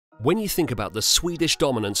When you think about the Swedish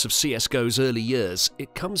dominance of CSGO's early years,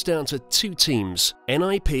 it comes down to two teams,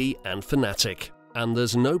 NIP and Fnatic. And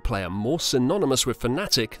there's no player more synonymous with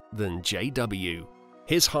Fnatic than JW.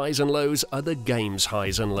 His highs and lows are the game's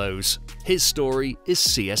highs and lows. His story is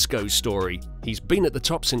CSGO's story. He's been at the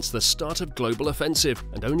top since the start of Global Offensive,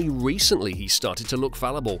 and only recently he started to look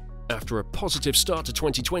fallible. After a positive start to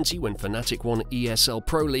 2020 when Fnatic won ESL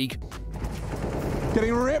Pro League,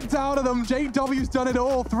 getting ripped out of them. JW's done it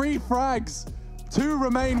all. 3 frags. 2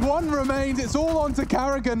 remain. 1 remains. It's all on to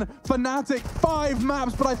Carrigan. Fnatic, 5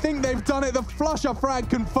 maps, but I think they've done it. The Flusha frag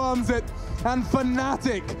confirms it. And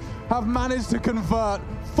Fnatic have managed to convert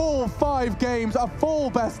full 5 games, a full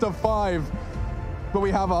best of 5. But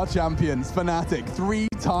we have our champions, Fnatic,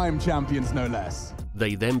 3-time champions no less.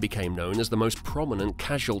 They then became known as the most prominent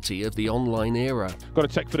casualty of the online era. Got to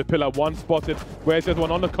check for the pillar. 1 spotted. Where's the other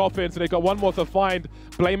one? On the coffin, so they got 1 more to find.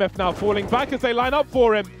 BlameF now falling back as they line up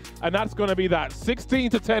for him. And that's going to be that.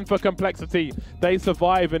 16-10 for Complexity. They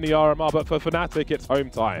survive in the RMR, but for Fnatic, it's home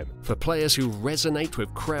time. For players who resonate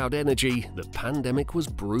with crowd energy, the pandemic was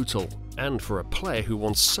brutal. And for a player who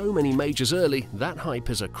won so many majors early, that hype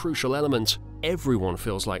is a crucial element. Everyone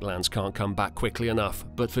feels like LANs can't come back quickly enough,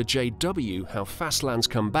 but for JW, how fast LANs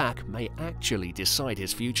come back may actually decide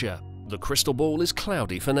his future. The crystal ball is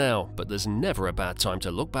cloudy for now, but there's never a bad time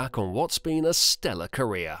to look back on what's been a stellar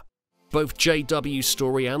career. Both JW's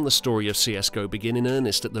story and the story of CSGO begin in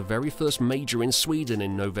earnest at the very first major in Sweden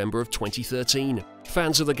in November of 2013.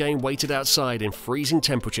 Fans of the game waited outside in freezing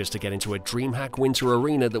temperatures to get into a DreamHack winter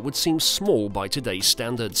arena that would seem small by today's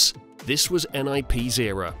standards. This was NIP's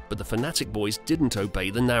era, but the Fnatic boys didn't obey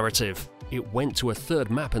the narrative. It went to a 3rd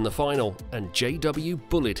map in the final, and JW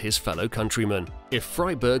bullied his fellow countrymen. If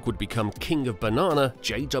Freiburg would become king of banana,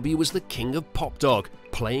 JW was the king of pop dog,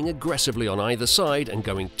 playing aggressively on either side and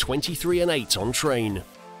going 23-8 on train.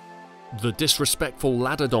 The disrespectful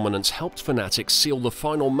ladder dominance helped Fnatic seal the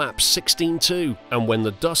final map 16-2, and when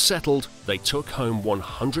the dust settled, they took home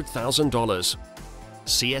 $100,000.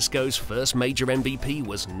 CSGO's first major MVP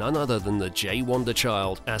was none other than the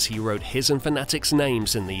Wonderchild, as he wrote his and Fnatic's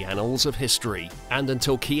names in the annals of history. And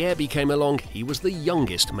until Kierby came along, he was the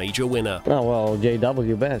youngest major winner. Oh well,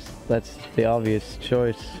 JW best. That's the obvious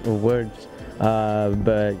choice of words.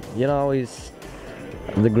 But you know, he's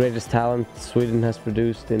the greatest talent Sweden has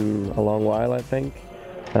produced in a long while, I think.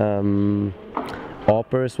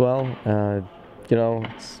 Opera as well. You know,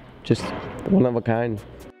 it's just one of a kind.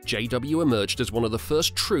 JW emerged as one of the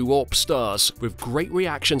first true AWP stars, with great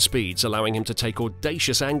reaction speeds allowing him to take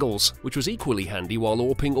audacious angles, which was equally handy while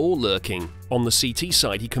AWPing or lurking. On the CT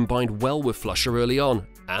side, he combined well with Flusha early on,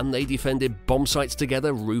 and they defended bomb sites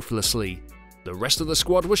together ruthlessly. The rest of the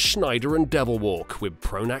squad was Schneider and Devilwalk, with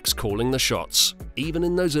Pronax calling the shots. Even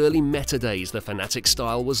in those early meta days, the Fnatic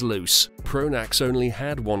style was loose. Pronax only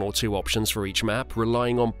had 1 or 2 options for each map,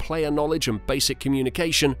 relying on player knowledge and basic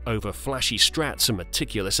communication over flashy strats and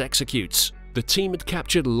meticulous executes. The team had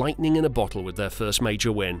captured lightning in a bottle with their first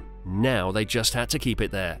major win. Now they just had to keep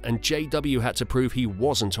it there, and JW had to prove he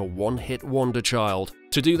wasn't a one-hit wonder child.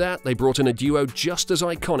 To do that, they brought in a duo just as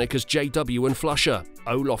iconic as JW and Flusha.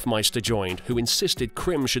 Olof joined, who insisted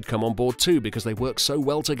Krim should come on board too because they worked so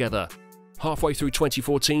well together. Halfway through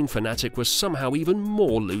 2014, Fnatic was somehow even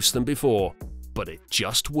more loose than before. But it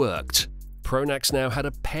just worked. Pronax now had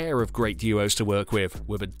a pair of great duos to work with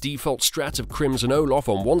a default strat of Krims and Olof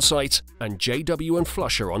on one site, and JW and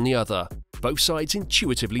Flusha on the other. Both sides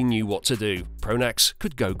intuitively knew what to do. Pronax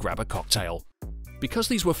could go grab a cocktail. Because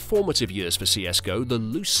these were formative years for CSGO, the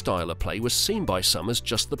loose style of play was seen by some as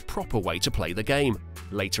just the proper way to play the game.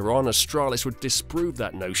 Later on, Astralis would disprove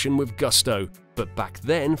that notion with gusto, but back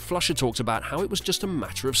then, Flusha talked about how it was just a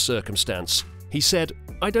matter of circumstance. He said,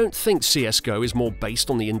 "I don't think CSGO is more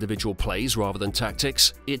based on the individual plays rather than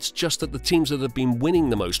tactics. It's just that the teams that have been winning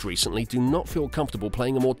the most recently do not feel comfortable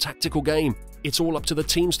playing a more tactical game. It's all up to the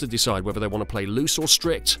teams to decide whether they want to play loose or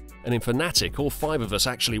strict. And in Fnatic, all 5 of us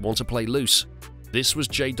actually want to play loose." This was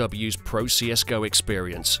JW's pro CSGO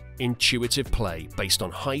experience. Intuitive play based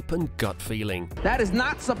on hype and gut feeling. That is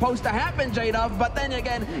not supposed to happen, JW, but then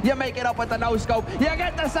again, you make it up with the no-scope. You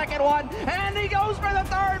get the second one, and he goes for the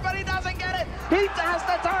 3rd, but he doesn't get it. He has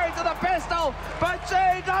to turn to the pistol, but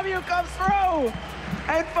JW comes through.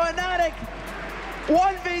 And Fnatic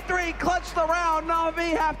 1v3 clutch the round.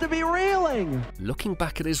 Na'Vi have to be reeling. Looking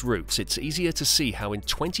back at his roots, it's easier to see how in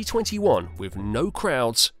 2021, with no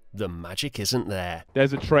crowds, the magic isn't there.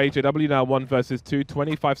 There's a trade. JW now 1 versus 2.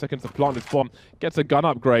 25 seconds to plant this bomb. Gets a gun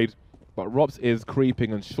upgrade. But Robs is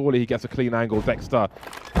creeping, and surely he gets a clean angle. Dexter.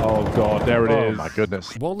 Oh, God, there it is. Oh, my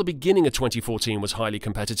goodness. While the beginning of 2014 was highly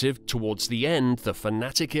competitive, towards the end, the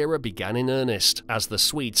Fnatic era began in earnest, as the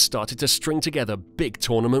Swedes started to string together big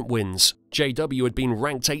tournament wins. JW had been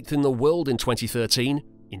ranked 8th in the world in 2013.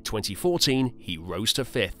 In 2014, he rose to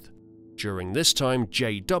 5th. During this time,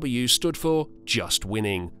 JW stood for just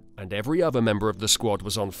winning, and every other member of the squad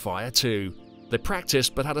was on fire too. They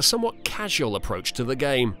practiced but had a somewhat casual approach to the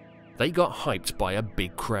game. They got hyped by a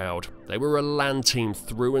big crowd. They were a LAN team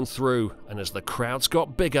through and through, and as the crowds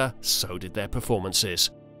got bigger, so did their performances.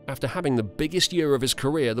 After having the biggest year of his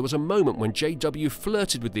career, there was a moment when JW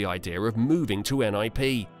flirted with the idea of moving to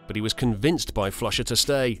NIP, but he was convinced by Flusha to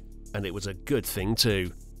stay, and it was a good thing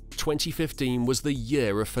too. 2015 was the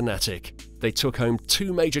year of Fnatic. They took home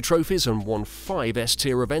 2 major trophies and won 5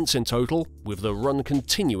 S-tier events in total, with the run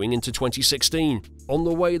continuing into 2016. On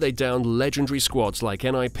the way, they downed legendary squads like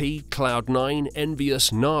NIP, Cloud9,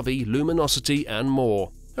 Envious, Na'Vi, Luminosity, and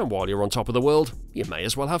more. And while you're on top of the world, you may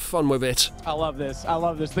as well have fun with it. I love this. I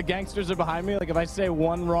love this. The gangsters are behind me. Like, if I say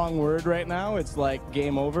one wrong word right now, it's like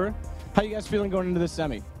game over. How you guys feeling going into this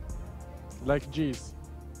semi? Like G's.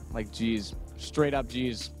 Like G's. Straight up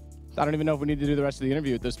G's. I don't even know if we need to do the rest of the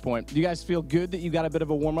interview at this point. Do you guys feel good that you got a bit of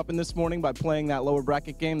a warm-up in this morning by playing that lower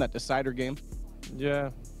bracket game, that decider game?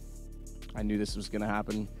 Yeah. I knew this was going to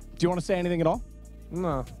happen. Do you want to say anything at all? No.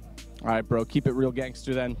 All right, bro. Keep it real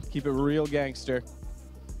gangster then. Keep it real gangster.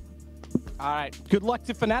 All right. Good luck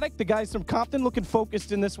to Fnatic. The guys from Compton looking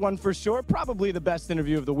focused in this one for sure. Probably the best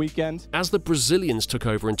interview of the weekend. As the Brazilians took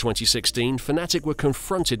over in 2016, Fnatic were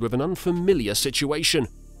confronted with an unfamiliar situation: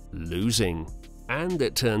 losing. And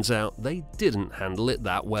it turns out they didn't handle it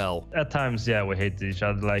that well. At times, yeah, we hated each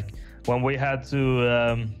other. Like when we had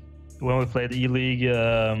to, when we played E-League,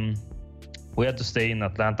 we had to stay in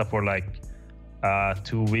Atlanta for like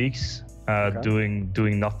 2 weeks,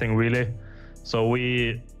 doing nothing really. So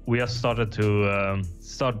we just started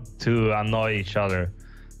to annoy each other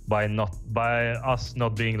by us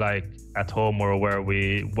not being like at home or where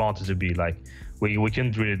we wanted to be. Like we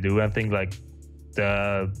couldn't really do anything. Like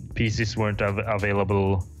the PCs weren't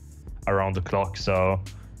available around the clock, so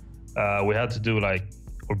we had to do like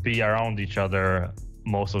or be around each other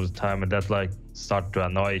most of the time, and that like started to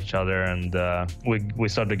annoy each other, and we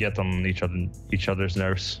started to get on each other's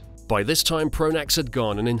nerves. By this time, Pronax had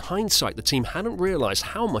gone, and in hindsight, the team hadn't realized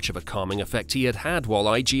how much of a calming effect he had had while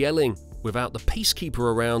IGLing. Without the Peacekeeper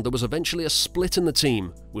around, there was eventually a split in the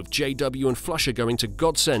team, with JW and Flusha going to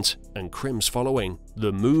Godsent, and Crims following.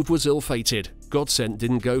 The move was ill-fated. Godsent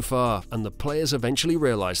didn't go far, and the players eventually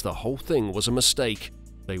realized the whole thing was a mistake.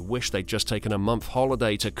 They wished they'd just taken a month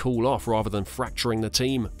holiday to cool off rather than fracturing the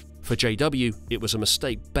team. For JW, it was a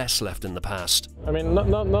mistake best left in the past. I mean,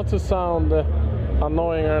 not to sound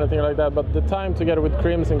annoying or anything like that, but the time together with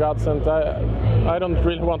Crims and Godsent, I don't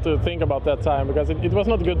really want to think about that time, because it was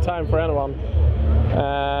not a good time for anyone.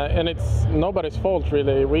 And it's nobody's fault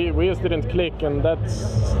really. We just didn't click, and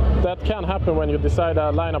that can happen when you decide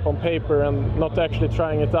a lineup on paper and not actually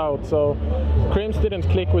trying it out. So Crims didn't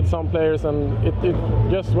click with some players, and it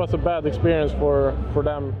just was a bad experience for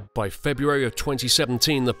them. By February of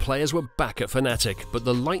 2017, the players were back at Fnatic, but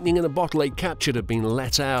the lightning in a bottle they'd captured had been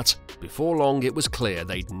let out. Before long, it was clear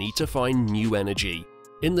they'd need to find new energy.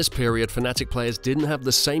 In this period, Fnatic players didn't have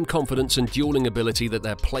the same confidence and dueling ability that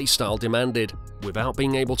their playstyle demanded. Without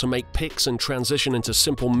being able to make picks and transition into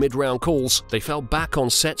simple mid-round calls, they fell back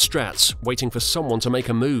on set strats, waiting for someone to make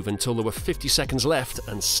a move until there were 50 seconds left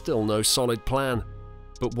and still no solid plan.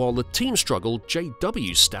 But while the team struggled,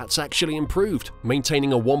 JW's stats actually improved,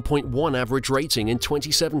 maintaining a 1.1 average rating in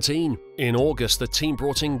 2017. In August, the team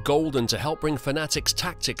brought in Golden to help bring Fnatic's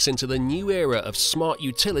tactics into the new era of smart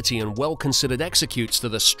utility and well-considered executes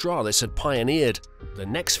that Astralis had pioneered. The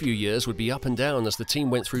next few years would be up and down as the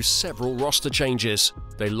team went through several roster changes.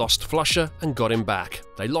 They lost Flusha and got him back.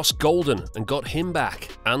 They lost Golden and got him back.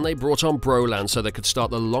 And they brought on Broland so they could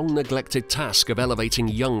start the long-neglected task of elevating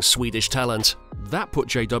young Swedish talent. That put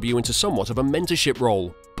JW into somewhat of a mentorship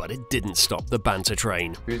role, but it didn't stop the banter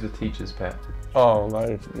train. Who's the teacher's pet? Oh,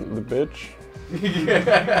 like the bitch.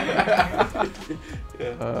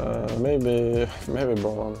 Maybe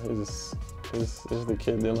Broland. He's the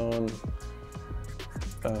kid, you know. And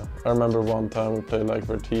I remember one time we played like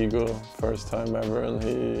Vertigo, first time ever, and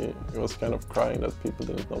he was kind of crying that people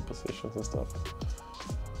didn't know positions and stuff.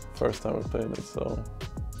 First time we played it, so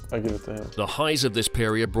I give it to him. The highs of this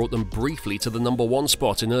period brought them briefly to the #1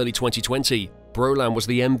 spot in early 2020. Brolan was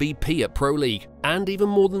the MVP at Pro League, and even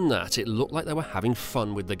more than that, it looked like they were having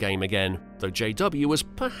fun with the game again, though JW was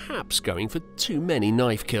perhaps going for too many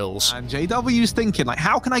knife kills. And JW's thinking, like,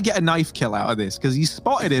 how can I get a knife kill out of this? Because he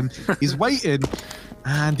spotted him, he's waiting,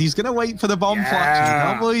 and he's going to wait for the bomb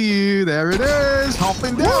flash. JW, there it is,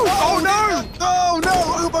 hopping down. Oh no! Oh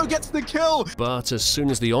no! Ubo gets the kill! But as soon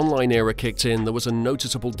as the online era kicked in, there was a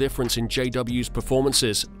noticeable difference in JW's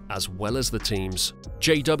performances, as well as the team's.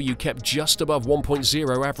 JW kept just above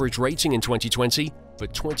 1.0 average rating in 2020,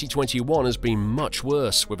 but 2021 has been much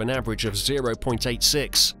worse, with an average of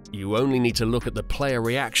 0.86. You only need to look at the player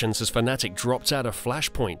reactions as Fnatic dropped out of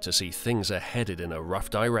Flashpoint to see things are headed in a rough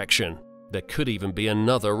direction. There could even be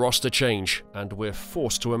another roster change, and we're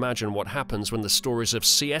forced to imagine what happens when the stories of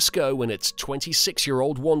CSGO and its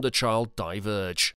 26-year-old Wonderchild diverge.